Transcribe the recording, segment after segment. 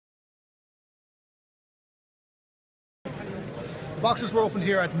Boxes were opened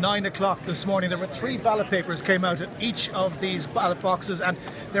here at 9 o'clock this morning. There were 3 ballot papers came out in each of these ballot boxes, and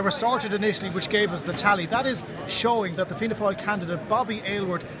they were sorted initially, which gave us the tally. That is showing that the Fianna Fail candidate Bobby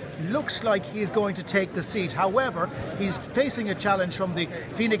Aylward looks like he's going to take the seat. However, he's facing a challenge from the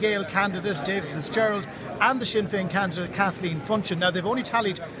Fine Gael candidate David Fitzgerald and the Sinn Féin candidate Kathleen Funchion. Now, they've only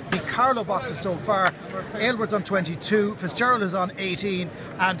tallied the Carlow boxes so far. Aylward's on 22, Fitzgerald is on 18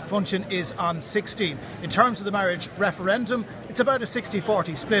 and Funchion is on 16. In terms of the marriage referendum, it's about a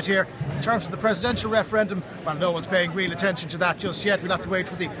 60-40 split here. In terms of the presidential referendum, well, no one's paying real attention to that just yet. We'll have to wait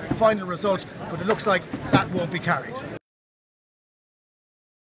for the final result, but it looks like that won't be carried.